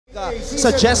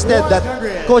Suggested that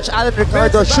Coach Alan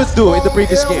Ricardo should do in the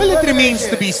previous game. Well, it remains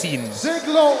to be seen.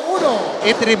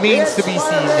 It remains to be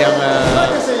seen yung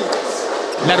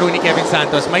laro ni Kevin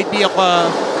Santos. Might be a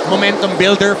momentum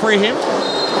builder for him.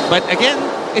 But again,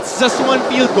 it's just one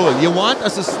field goal. You want a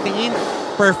sustained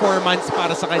performance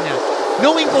para sa kanya.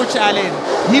 Knowing Coach Allen,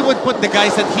 he would put the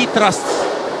guys that he trusts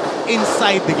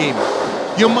inside the game.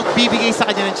 Yung magbibigay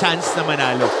sa kanya ng chance na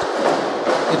manalo.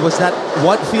 It was that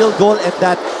one field goal and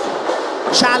that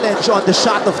challenge on the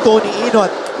shot of Tony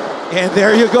Inot. And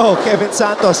there you go, Kevin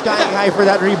Santos skying high for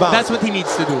that rebound. That's what he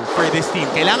needs to do for this team.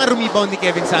 Kailangan rebound ni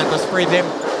Kevin Santos for them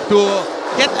to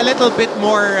get a little bit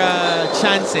more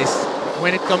chances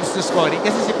when it comes to scoring.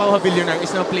 Kasi si Pau Havillonar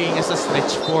is now playing as a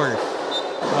stretch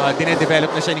 4.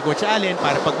 Dine-develop na siya ni Coach Allen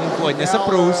para pag-move on niya sa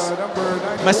pros.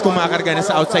 Mas kumakarga na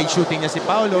sa outside shooting niya si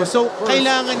Paolo. So,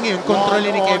 kailangan ngayon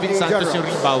kontrolin ni Kevin Santos yung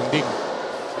rebounding.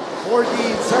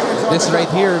 This right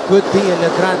here could be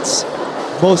Letran's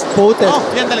most potent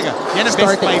yan talaga. Yan ang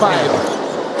starting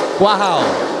best 5. Wow.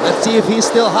 Let's see if he's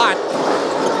still hot.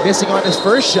 Missing on his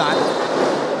first shot.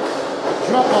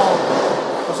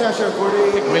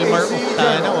 Wilmar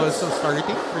Uftana also starting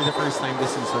for the first time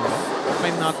this season, if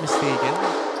I'm not mistaken.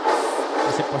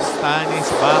 Kasi Postanes,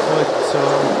 Bakod, so...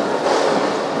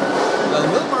 Well,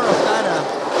 Wilmar Uftana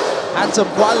had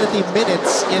some quality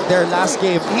minutes in their last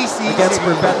game against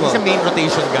Perpetual. He's a main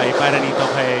rotation guy para dito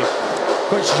kay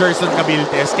Coach Gerson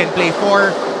Cabiltes. Can play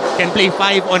 4, can play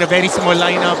 5 on a very small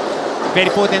lineup. Very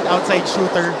potent outside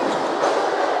shooter.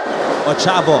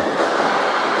 Ochavo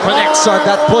connects on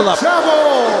that pull-up.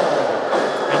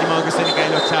 Yan yung mga gusto ni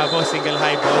Kyle Ochavo, single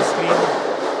high ball screen.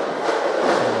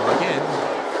 So again,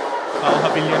 Pau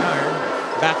Havillonar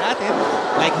back at it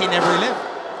like he never left.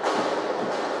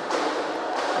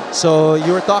 So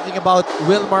you were talking about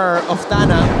Wilmar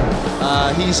Uftana.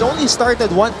 He's only started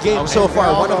one game so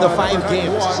far, one of the 5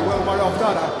 games. Wilmar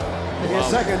Uftana in his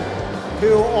second,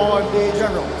 2 on the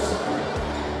Generals.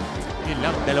 Yun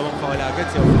lang, dalawang foul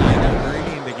agad si Uftana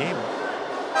early in the game.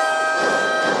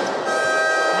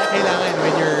 Kailangan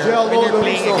when you're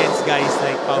playing against guys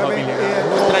like Pau Havillonar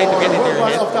who try to get into your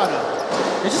head.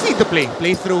 You just need to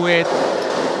play through it,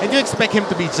 and you expect him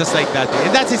to be just like that.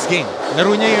 And that's his game.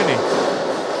 Laro niya yun eh.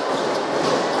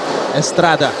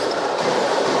 Estrada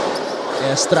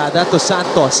to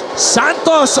Santos.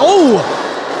 Santos! Oh!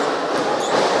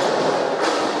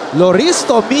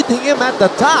 Loristo meeting him at the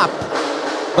top.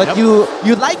 But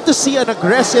you like to see an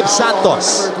aggressive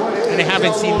Santos. And I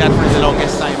haven't seen that for the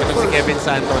longest time. Ito si Kevin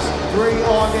Santos.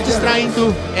 Just trying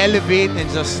to elevate and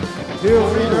just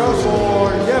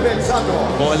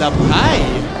ball up high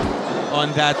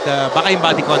on that. Baka yung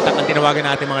body contact ang tinawagan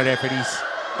natin mga referees.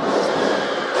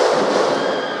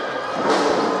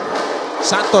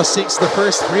 Santos sinks the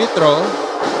first free throw.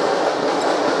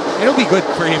 It'll be good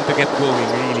for him to get going,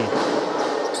 really.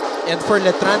 And for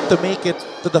Letran to make it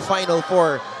to the Final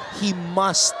Four, he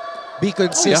must be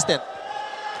consistent.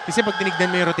 Kasi pag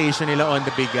tinignan mo yung rotation nila on the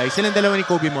big guys, silang dalawa ni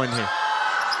Kobe Monje.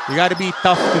 You gotta be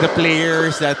tough to the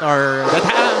players that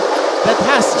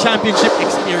has championship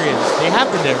experience. They have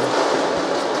been there.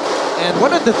 And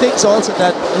one of the things also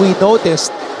that we noticed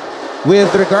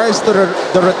with regards to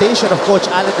the rotation of Coach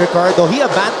Alan Ricardo, he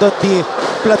abandoned the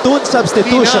platoon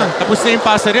substitution. Tapos na yung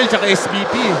Pasarel tsaka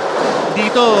SBP.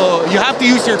 Dito, you have to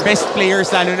use your best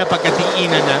players lalo na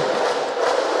pagkatinginan na.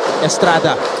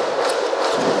 Estrada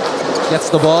gets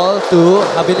the ball to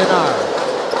Havillonar.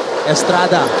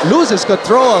 Estrada loses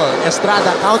control.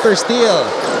 Estrada counter steal.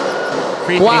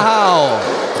 Wow,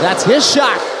 that's his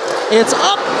shot. It's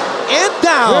up and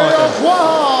down.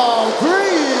 Wow,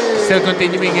 Still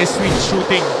continuing his sweet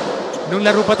shooting. Nung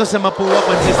laro pa to sa Mapua,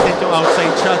 consistent yung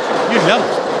outside shot. Yun lang.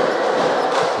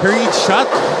 Hurried shot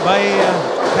by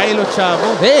Kyle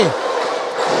Ochavo. Hey,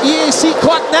 EAC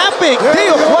caught napping.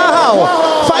 Deo, wow,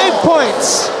 5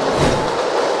 points.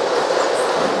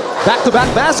 Back-to-back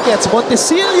baskets.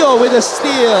 Montesillo with a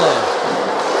steal.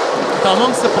 Ito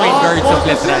amongst the point guards of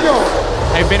Letran.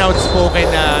 I've been outspoken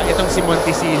na itong si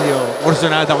Montesillo,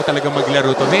 orsunada ko talaga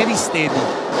maglaro to. Very steady.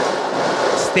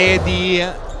 Steady,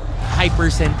 high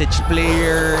percentage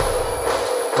player.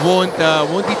 Won't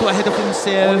be too ahead of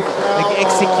himself.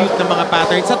 Nag-execute ng mga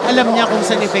patterns at alam niya kung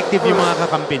saan effective yung mga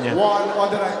kakampi niya.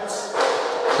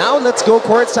 Now let's go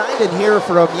courtside and hear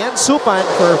from Yen Supan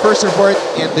for first report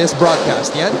in this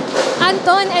broadcast. Yen?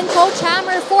 Anton and Coach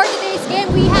Hammer, for today's game,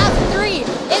 we have 3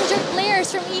 injured players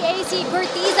from EAC.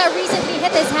 Cortiza recently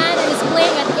hit his hand and is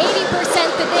playing at 80%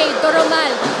 today.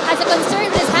 Doromal has a concern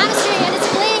with his hamstring and is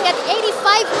playing at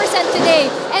 85%. today.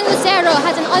 And Lucero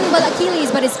has an unwell Achilles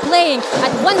but is playing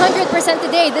at 100%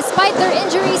 today. Despite their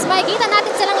injuries, makikita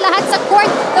natin silang lahat sa court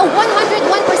na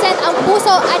 101% ang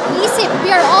puso at isip.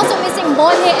 We are also missing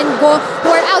Bonne and Go, who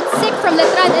are out sick from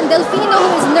Letran, and Delfino,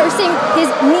 who is nursing his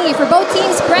knee. For both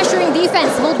teams, pressuring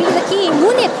defense will be the key.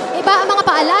 Ngunit, iba ang mga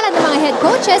paalala ng mga head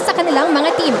coaches sa kanilang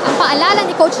mga team. Ang paalala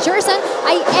ni Coach Gerson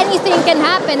ay anything can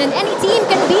happen and any team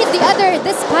can beat the other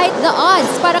despite the odds.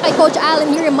 Para kay Coach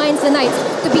Allen, he reminds the Knights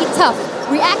to be tough,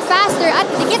 react faster, at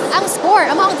dikit ang score.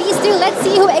 Among these two, let's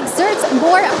see who exerts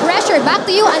more pressure. Back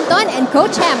to you, Anton and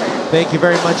Coach Hammer. Thank you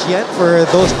very much, Yen, for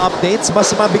those updates. Mas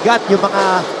mabigat yung mga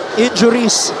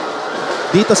injuries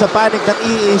dito sa panig ng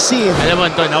EAC. Alam mo,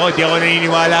 Anton, di ako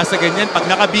naniniwala sa ganyan. Pag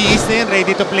nakabihis na yan,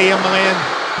 ready to play ang mga yan.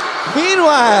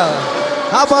 Meanwhile,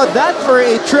 how about that for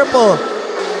a triple?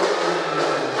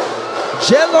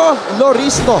 Jello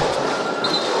Loristo.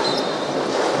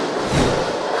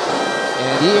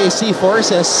 And EAC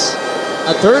forces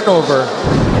a turnover.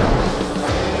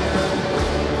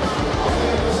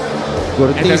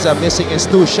 Gurtiza missing his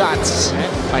 2 shots.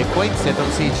 5 points.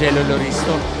 Itong si Jello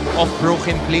Loristo. Off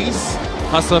broken plays.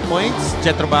 Hustle points.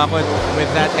 Jet Trabajo with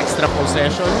that extra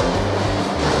possession.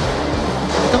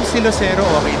 Itong si Lucero,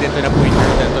 okay din ito na pointer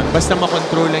na ito. Basta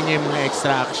makontrol lang niya yung mga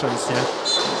extra actions niya.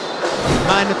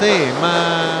 Maano to eh,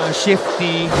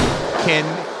 ma-shifty, can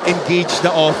engage the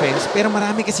offense. Pero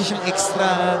marami kasi siyang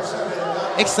extra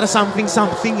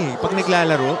something eh, pag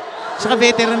naglalaro. Saka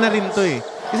veteran na rin to eh.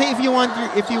 Kasi if you want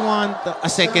a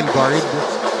second guard,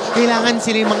 kailangan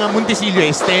sila yung mga Montesillo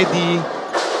eh, steady,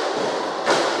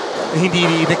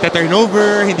 hindi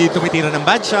nagta-turnover, hindi tumitira ng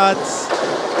bad shots.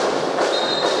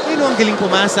 Ang galing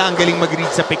pumasa, ang galing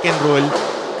mag-read sa pick and roll.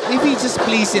 If he just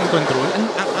plays in control,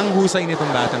 ang husay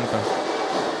nitong batang to.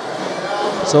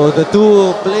 So the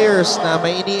 2 players na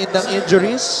may iniindang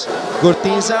injuries,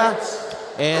 Gurtiza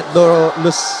and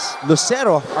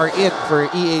Lucero, are in for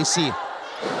EAC.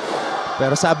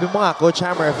 Pero sabi mo nga, Coach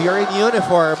Hammer, if you're in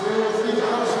uniform,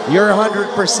 you're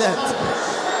 100%.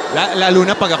 Lalo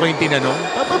na pag ako yung tinanong,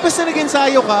 basta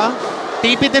nag-ensayo ka,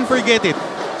 tape it and forget it.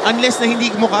 Unless na hindi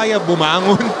mo kaya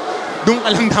bumangon, doon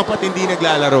ka lang dapat hindi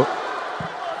naglalaro.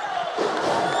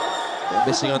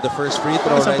 Missing on the first free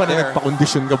throw right right there.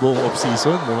 Nagpa-kondisyon ka buong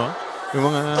off-season, di ba?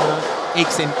 Yung mga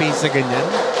aches and pains na ganyan,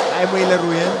 kaya mo ilaro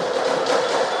yan.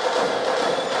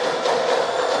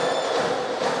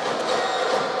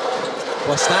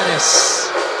 Postanes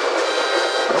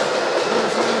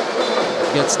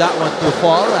gets that one to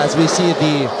fall as we see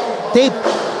the tape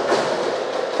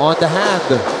on the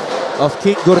hand of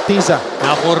King Gurtiza.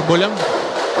 Nakakorbo lang.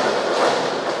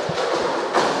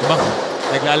 Diba?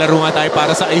 Naglalaro nga tayo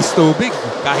para sa ice tubig.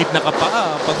 Kahit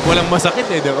nakapaa, pag walang masakit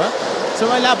eh, diba? So,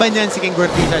 laban yan si King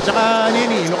Gurtiza. Tsaka,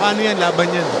 Ilocano yan, laban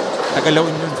yan.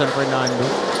 Tagalaon yun, San Fernando.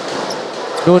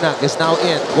 Nunag is now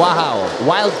in. Wow.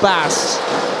 Wild pass.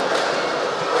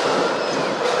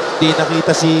 Di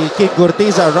nakita si King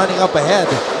Gurtiza running up ahead.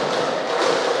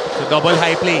 So, double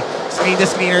high play. Screen the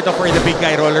screener to for the big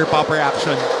guy. Roller popper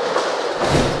action.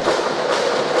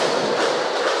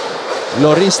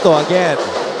 Loristo again.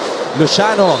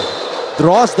 Luciano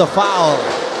draws the foul.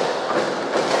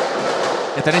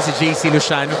 Ito rin si JC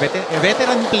Luciano.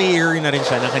 Veteran player na rin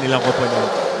siya ng kanilang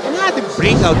opponent. And had a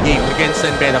breakout game against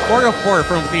San Beda. 4 of 4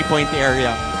 from 3-point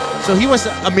area. So he was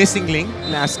a missing link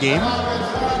last game.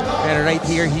 Pero right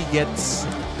here, he gets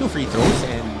 2 free throws.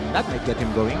 And that might get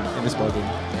him going in this ballgame.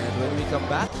 And when we come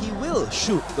back, he will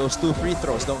shoot those 2 free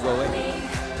throws. Don't go away.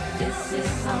 This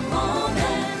is a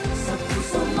moment. Sa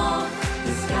puso mo,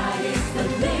 the sky is the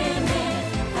limit.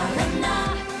 Tara na,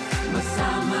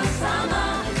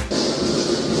 masama-sama.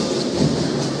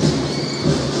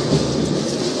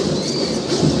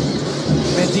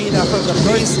 Medina from the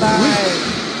baseline.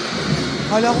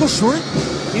 Kala ko short.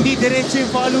 Hindi diretso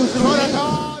yung follow through.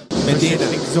 Medina.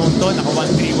 Zone to. Naka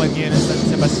 1-3-1 ngayon ng San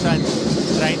Sebastian.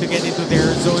 Trying to get into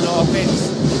their zone offense.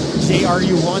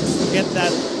 JRU wants to get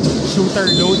that shooter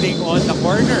loading on the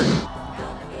corner.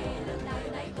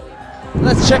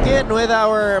 Let's check in with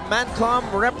our Mancom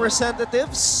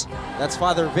representatives. That's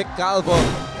Father Vic Calvo,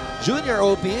 Junior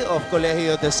OP of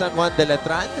Colegio de San Juan de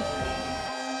Letran.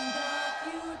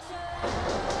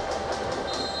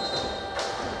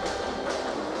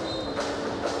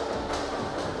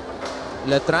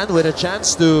 Letran with a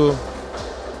chance to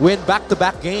win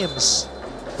back-to-back games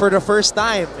for the first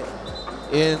time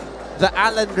in the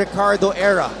Alan Ricardo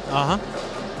era.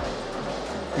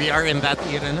 We are in that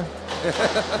era na.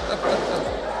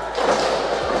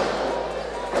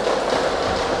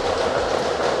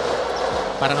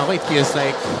 parang ako, it feels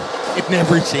like it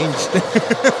never changed.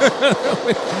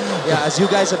 Yeah, as you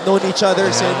guys have known each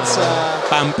other since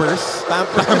Pampers.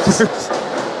 Pampers.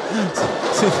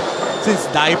 Since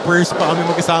diapers pa kami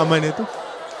magkasama nito.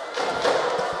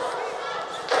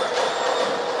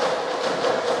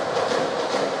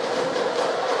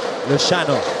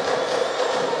 Luciano.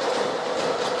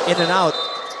 In and out.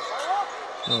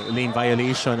 Oh, lane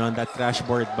violation on that crash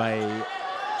board by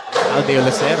Aldeo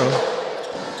Lucero.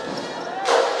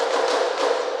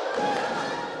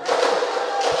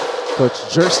 Coach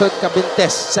Gerson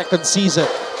Cabintes, second season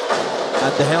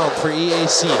at the helm for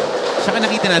EAC. Saka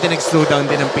nakita natin nag-slow down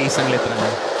din ang pace ng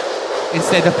Letran.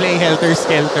 Instead of playing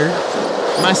helter-skelter,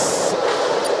 mas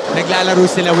naglalaro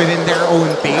sila within their own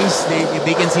pace.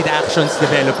 They can see the actions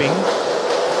developing.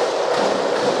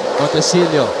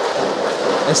 Montesilio.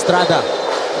 Estrada.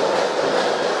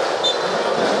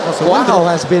 Wow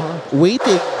has been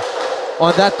waiting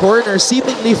on that corner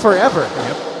seemingly forever.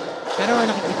 Yep. Pero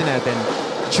nakikita natin,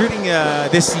 during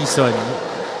this season,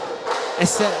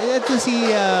 to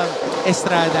see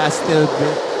Estrada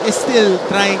is still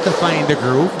trying to find the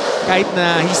groove. Kahit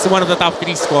na he's one of the top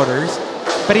 3 scorers.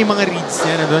 Pero yung mga reads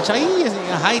niya nandun. Tsaka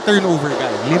high turnover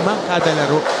guy. 5 kada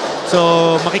laro.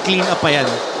 So, makiklean up pa yan.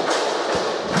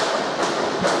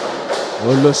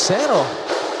 Lucero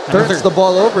turns the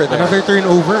ball over there. Another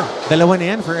turnover. Dalawa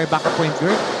na yan for a backup point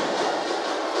guard.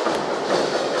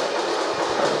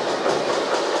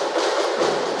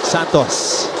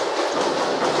 Santos.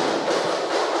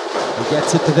 He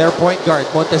gets it to their point guard,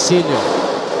 Montesilio.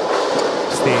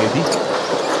 Steady.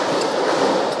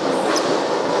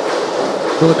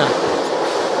 Duna.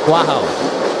 Wow.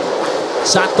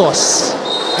 Santos.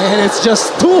 And it's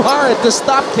just too hard to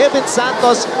stop Kevin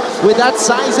Santos with that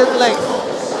size and length.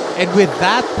 And with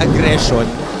that aggression,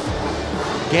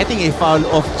 getting a foul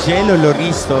of Jello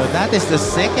Loristo, that is the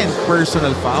second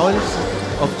personal foul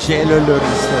of Jello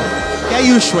Loristo. Kaya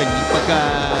usually, pagka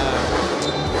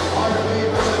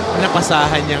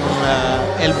napasahan yung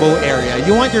elbow area,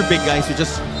 you want your big guys to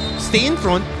just stay in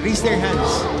front, raise their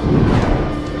hands.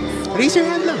 Raise your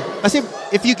hand lang. Kasi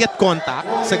if you get contact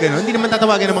sa ganun, hindi naman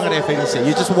tatawagan ng mga referees.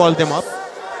 You just wall them up.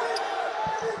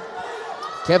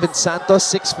 Kevin Santos,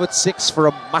 6'6"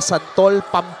 from Masantol,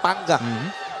 Pampanga.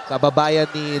 Kababayan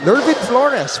ni Lervin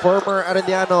Flores, former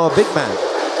Arellano big man.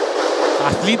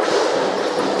 Athlete.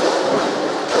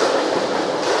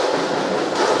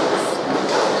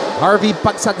 Harvey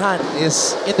Pagsanhan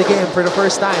is in the game for the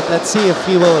first time. Let's see if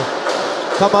he will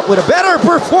come up with a better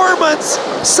performance.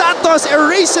 Santos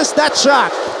erases that shot.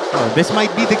 Oh, this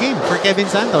might be the game for Kevin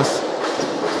Santos.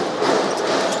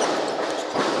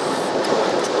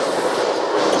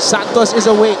 Santos is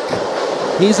awake.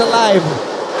 He's alive.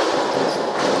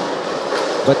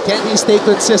 But can he stay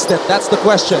consistent? That's the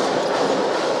question.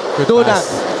 Dunan.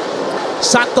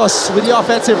 Santos with the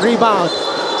offensive rebound.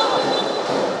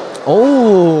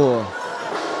 Oh.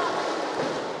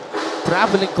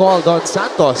 Traveling called on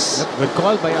Santos. Good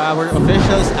call by our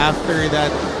officials after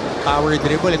that power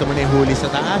dribble. Ito muna yung huli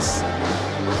sa taas.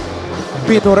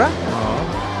 Pinura? Oo.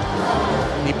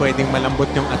 Hindi pwedeng malambot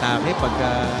yung atake pag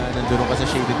nandun ka sa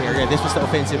shaded area. This was the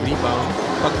offensive rebound.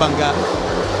 Pagbangga.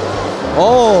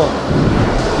 Oh.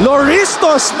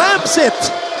 Loristo slams it.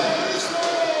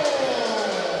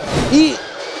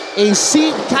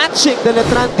 EAC catching the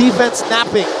Letran defense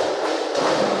napping.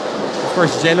 Of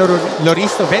course, Jello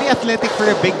Loristo, very athletic for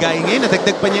a big guy. Ngayon,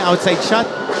 nadagdag pa niya outside shot.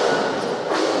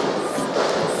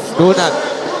 Dunan.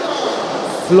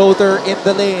 Floater in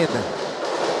the lane.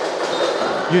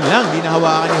 Yun lang, di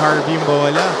nahawakan ni Harvey yung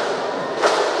bola.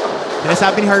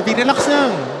 Sinasabi ni Harvey, relax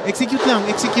lang. Execute lang,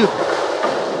 execute.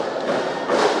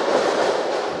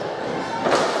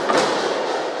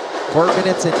 Four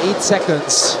minutes and 8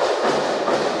 seconds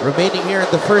remaining here in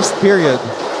the first period.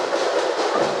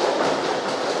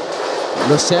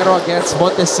 Lucero against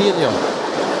Montesilio.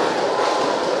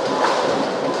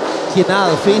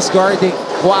 Kinal face guarding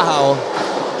Guajao.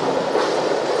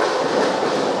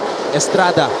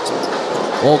 Estrada.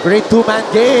 Oh, great two-man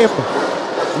game.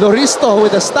 Loristo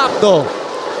with a stop though.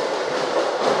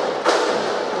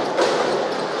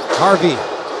 Harvey.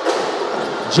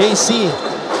 JC.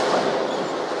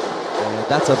 And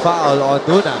that's a foul on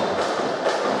Dunan.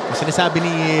 Sinasabi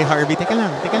ni Harvey, teka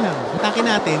lang, atake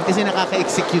natin kasi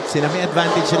nakaka-execute sila. May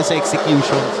advantage sila sa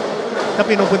execution. Tapos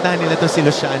pinupuntahan nila to si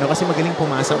Luciano kasi magaling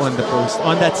pumasa on the post.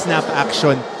 On that snap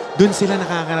action, dun sila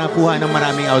nakakakuha ng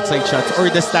maraming outside shots.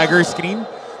 Or the stagger screen,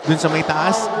 dun sa may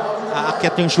taas,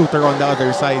 aakyat yung shooter on the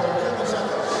other side.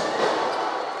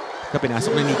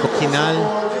 Pinasok na Nico Kinal.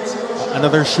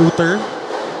 Another shooter.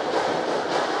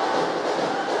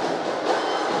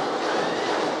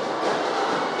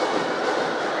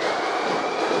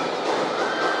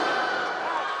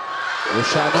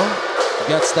 Luciano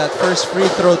gets that first free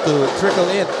throw to trickle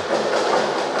in.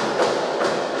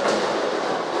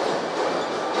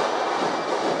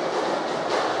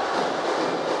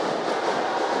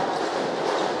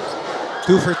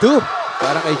 Two for two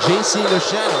para kay JC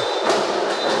Luciano.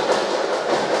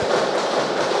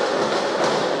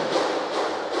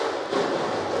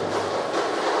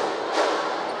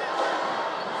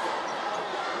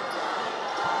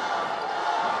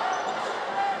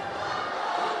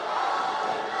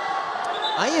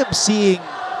 I am seeing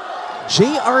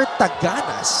JR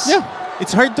Taganas. Yeah,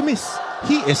 it's hard to miss.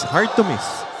 He is hard to miss.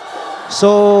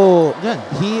 So, Yan.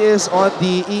 he is on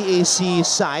the EAC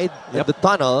side of the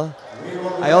tunnel.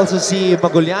 I also see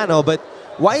Maguliano, but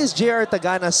why is JR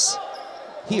Taganas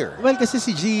here? Well, kasi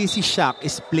si Shaq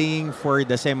is playing for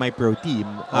the semi-pro team.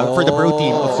 For the pro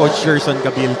team of Coach Gerson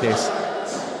Cabiltes.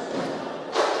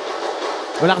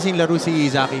 Wala kasing laro si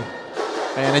Zaki.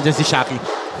 Kaya nandyan si Shaki.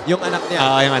 Yung anak niya.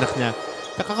 Yung anak niya.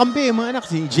 Kakakampi yung mga anak.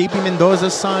 Si JP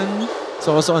Mendoza's son.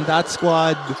 So also on that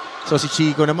squad. So si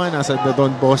Chico naman nasa the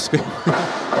Don Bosco.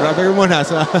 Brother mo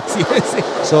nasa CSA.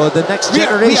 So the next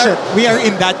generation. We are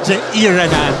in that era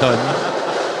na, Anton.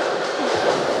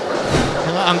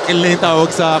 Mga uncle na yung tawag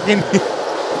sa akin.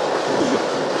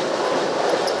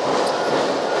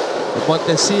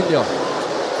 Montecillo.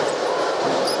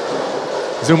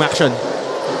 Zoom action.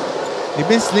 They've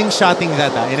been slingshotting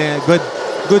that in a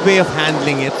good way of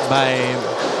handling it by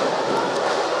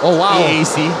Oh, wow.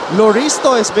 EAC.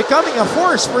 Loristo is becoming a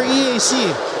force for EAC.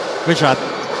 Good shot.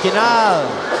 Kinal.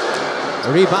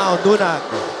 Rebound, Dunag.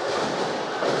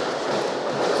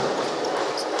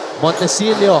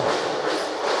 Montecillo.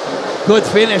 Good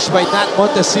finish by Nat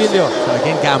Montecillo. So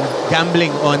again,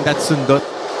 gambling on that sundot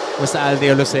was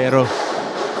Aldeo Lucero.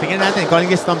 Tingnan natin,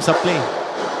 calling his thumbs up play.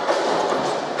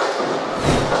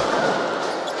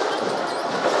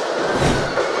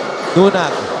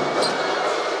 Dunag.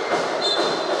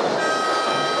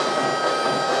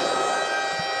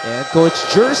 And Coach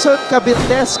Gerson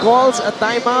Cabiltes calls a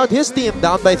timeout. His team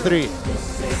down by 3.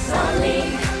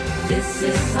 This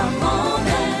is a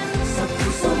moment. Sa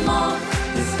puso mo,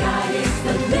 the sky is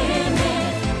the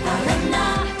limit. Tara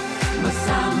na,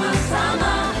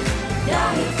 magsama-sama.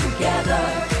 Dahil together,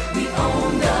 we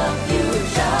own the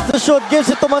future. The shoot gives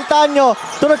it to Montaño.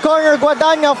 To the corner,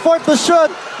 Guadaña. Fourth to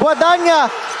shoot. Guadaña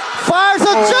fires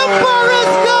a jumper.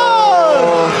 It's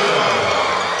goal!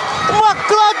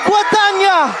 Maclad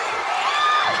Guadaña.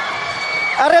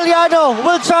 Arellano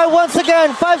will try once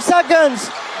again. 5 seconds.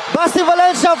 Basti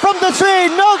Valencia from the tree.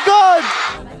 No good.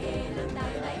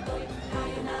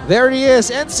 There he is,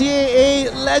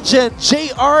 NCAA legend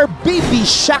JR Baby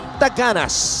Shaq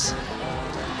Taganas.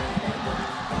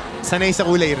 Sanay sa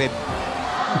kulay red.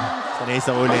 Sanay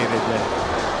sa kulay red.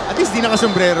 At least di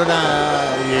nakasombrero na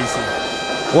EAC.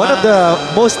 One of the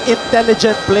most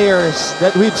intelligent players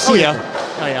that we've seen.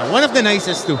 Oh yeah. One of the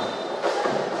nicest too.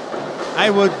 I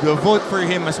would vote for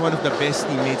him as one of the best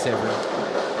teammates ever.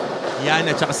 Yan,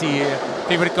 at saka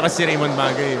favorite ko kasi si Raymond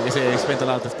Magay kasi I spent a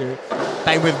lot of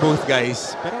time with both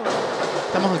guys. Pero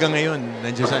tama hanggang ngayon,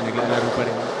 nandiyan siya, naglalaro pa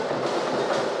rin.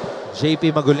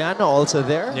 JP Maguliano also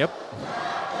there. Yep.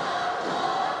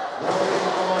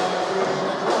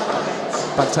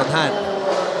 Pagsanhan.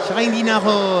 Saka hindi na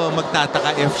ako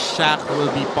magtataka if Shaq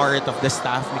will be part of the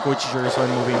staff ni Coach Gerson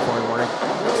moving forward.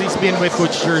 So he's been with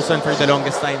Coach Gerson for the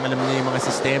longest time. Alam niya yung mga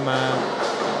sistema.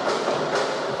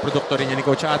 Produkto rin niya ni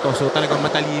Coach Ato. So talagang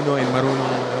matalino and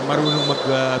marunong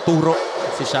magturo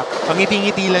si Shaq.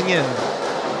 Pangiti-ngiti lang yan.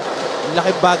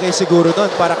 Laking bagay siguro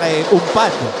doon para kay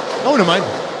Umpad. Oo naman.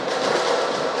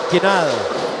 Kinal.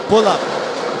 Pull up.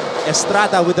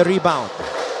 Estrada with the rebound.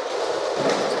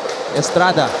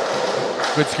 Estrada.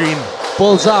 Good screen.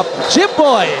 Pulls up.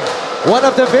 Jimboy. One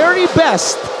of the very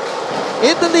best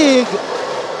in the league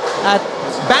at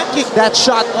banking that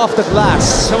shot off the glass.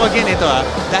 So again, ito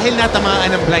dahil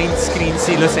natamaan ng blind screen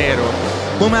si Lucero,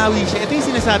 bumawi siya. Ito yung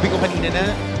sinasabi ko kanina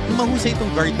na mahusay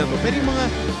itong guard na to. Pero yung mga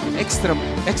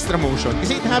extra motion,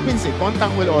 kasi it happens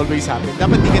contact will always happen.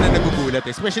 Dapat di ka na nagugulat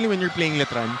especially when you're playing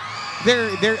Letran.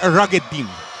 They're a rugged team.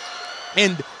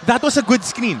 And that was a good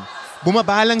screen.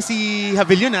 Bumaba lang si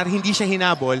Javillonar, hindi siya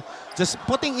hinabol, just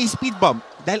putting a speed bump.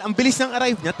 Dahil ang bilis ng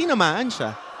arrive niya, tinamaan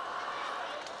siya.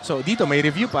 So dito may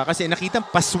review pa kasi nakita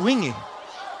pa-swing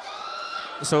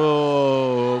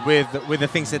So with the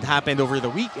things that happened over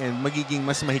the weekend, magiging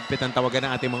mas mahigpit ang tawagan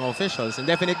ng ating mga officials and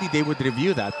definitely they would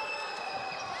review that.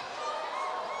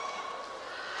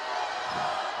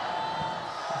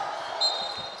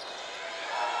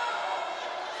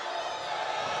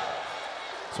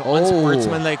 So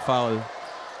unsportsmanlike foul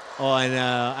on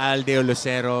Aldeo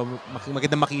Lucero.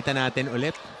 Maganda makita natin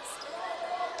ulit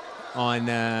on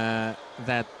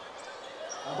that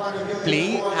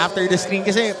play after the screen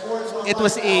kasi it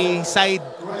was a side,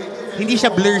 hindi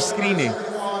siya blur screen eh.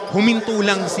 Huminto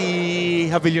lang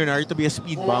si Javillonar to be a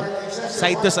speed bump.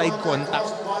 Side-to-side contact.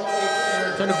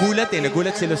 So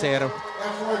nagulat si Lucero.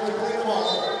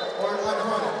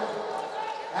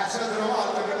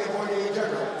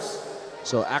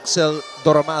 So Axel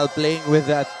Doromal playing with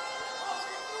that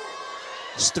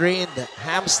strained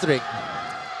hamstring.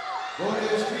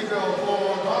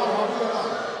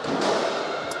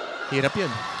 Hirap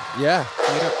yun. Yeah.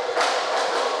 Hirap.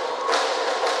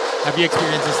 Have you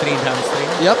experienced a strained hamstring?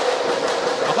 Yep.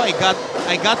 Ako,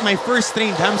 I got my first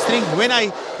strained hamstring when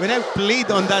I played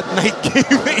on that night game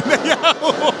in Ayaw.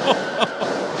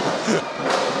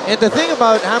 And the thing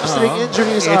about hamstring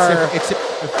injuries are,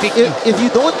 if you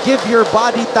don't give your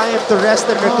body time to rest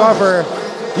and recover,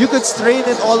 you could strain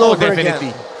it all over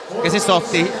definitely. again. Kasi soft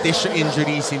tissue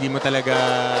injuries, hindi mo talaga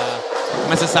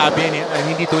masasabi.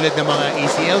 Hindi tulad ng mga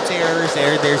ACL tears,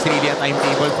 there's really a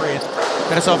timetable for it.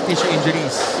 Pero soft tissue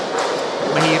injuries,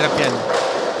 mahirap yan.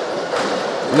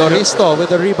 Loristo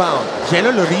with the rebound.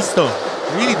 Jello Loristo,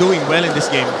 really doing well in this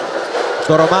game.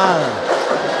 Doromal.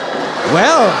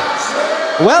 Well.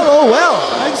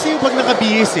 I've seen pag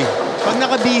nakabihis eh. Pag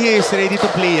nakabihis, ready to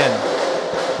play yan.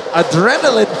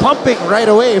 Adrenaline pumping right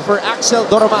away for Axel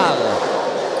Doromal.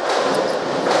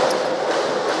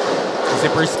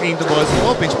 Zipper screen to balls.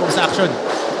 Oh, pinch post action.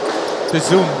 To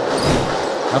zoom.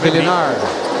 Javillonar.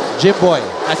 Jimboy.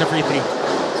 That's a free three.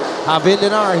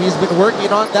 Javillonar, he's been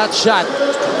working on that shot.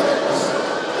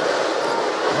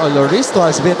 Oh, Loristo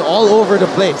has been all over the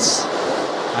place.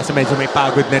 Kasi medyo may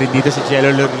pagod na rin dito si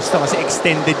Jello Loristo kasi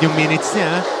extended yung minutes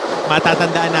niya.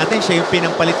 Matatandaan natin, siya yung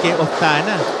pinampalit kay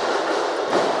Oftana.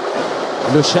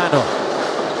 Luciano.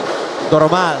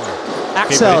 Doromal.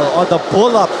 Axel on the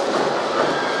pull-up.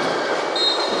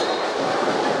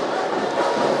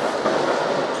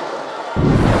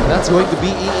 That's going to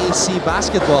be EAC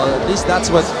basketball. At least that's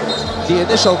what the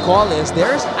initial call is.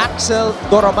 There's Axel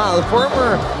Doromal,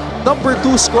 former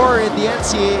 #2 scorer in the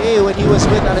NCAA when he was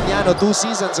with Arellano 2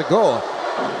 seasons ago.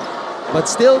 But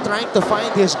still trying to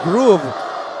find his groove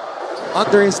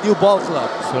under his new ball club.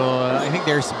 So I think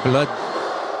there's blood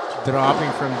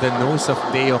dropping from the nose of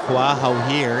Deo Cuajao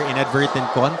here. Inadvertent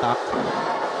contact.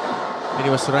 And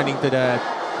he was running to the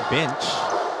bench.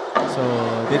 So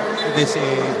this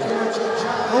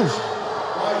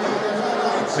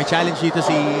may challenge dito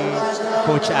si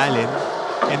Coach Allen.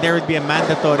 And there would be a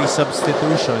mandatory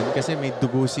substitution kasi may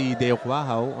dugo si Deo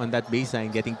Cuajao on that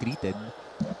baseline getting treated.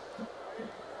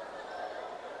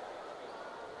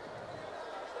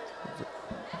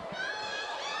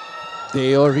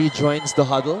 Deo rejoins the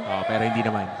huddle. Oh, pero hindi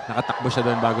naman. Nakatakbo siya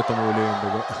doon bago tumulo yung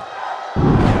dugo.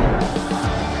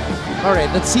 All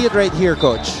right, let's see it right here,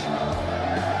 Coach.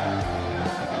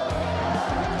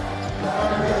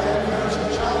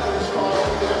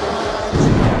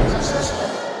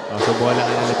 So bola ka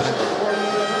na Letran.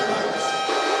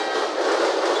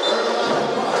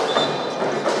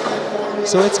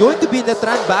 So it's going to be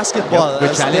Letran basketball Yep,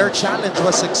 as their challenge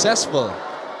was successful.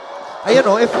 You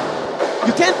know, if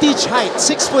you can't teach height,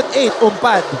 6'8",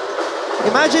 umpad.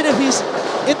 Imagine if he's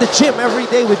in the gym every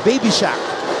day with Baby Shack.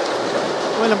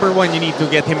 Well, number one, you need to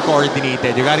get him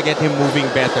coordinated. You gotta get him moving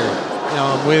better. You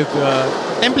know, with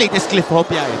template is Cliff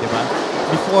Hopia, di ba?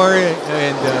 Before,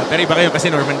 pero iba kayo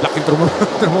kasi Norman Black yung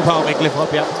trumuba ako kay Cliff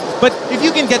Hopia. But if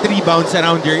you can get rebounds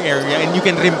around your area and you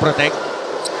can rim protect,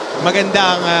 maganda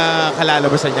ang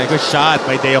kalalabasan niya. Good shot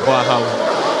by Deo Cuajao.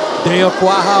 Deo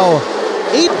Cuajao,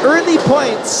 8 early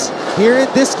points here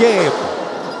in this game.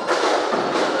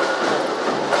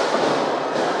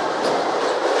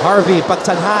 Harvey,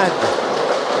 pagtanhan.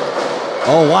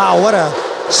 Oh wow, what a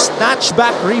snatch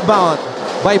back rebound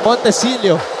by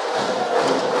Montecillo.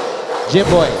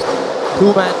 Jimboy,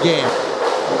 2-man game.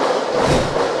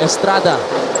 Estrada,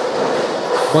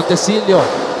 Montecillo.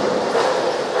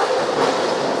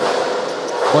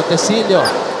 Montecillo,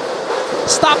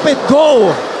 stop and go.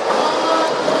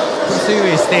 Gusto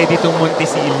yung steady itong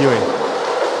Montecillo eh.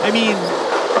 I mean,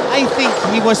 I think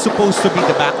he was supposed to be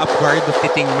the backup guard of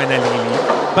Titing Manalili,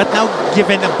 but now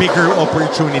given a bigger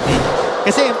opportunity.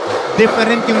 Kasi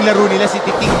different yung laro nila, si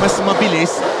Titing mas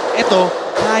mabilis. Ito,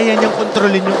 kaya niyang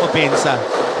kontrolin yung opensa.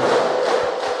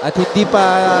 At hindi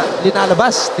pa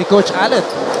linalabas ni Coach Allen.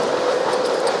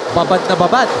 Babad na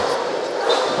babad.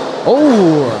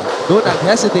 Oh, do not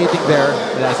hesitating there.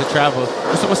 That's a travel.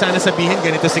 Gusto ko sana sabihin,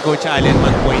 ganito si Coach Allen,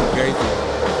 man-point guard.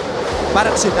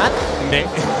 Parang si Nat? Hindi.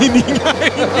 Hindi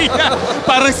nga.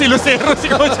 Parang si Lucero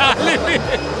si Coach Allen.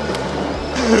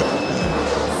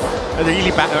 Really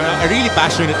a really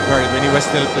passionate guard when he was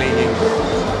still playing.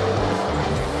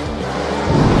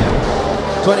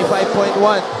 25.1.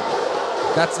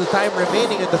 That's the time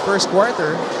remaining in the first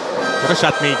quarter. Pero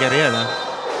shot maker yan, ha?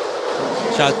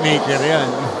 Shot maker yan.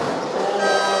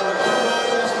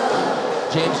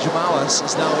 James Jumawas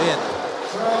is now in.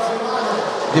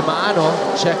 Dimano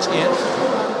checks in.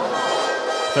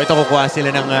 So ito kukuha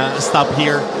sila ng stop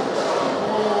here.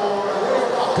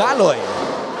 Kaloy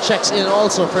checks in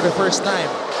also for the first time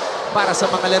para sa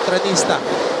mga Letranista.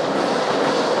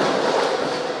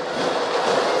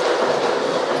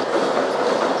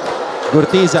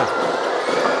 Gurtiza.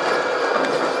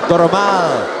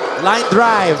 Doromal. Line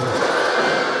drive.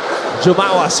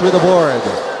 Jumawas with the board.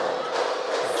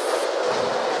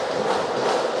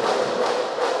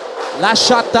 Last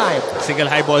shot time. Single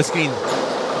high ball screen.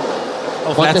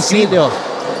 Oh, flat screen. Montecillo.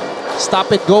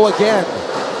 Stop it, go again.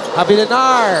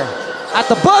 Abilinar at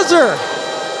the buzzer.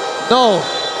 No.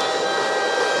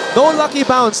 No lucky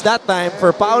bounce that time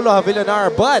for Paulo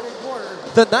Abilinar, but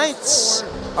the Knights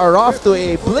are off to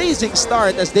a blazing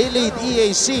start as they lead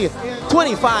EAC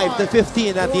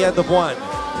 25-15 at the end of one.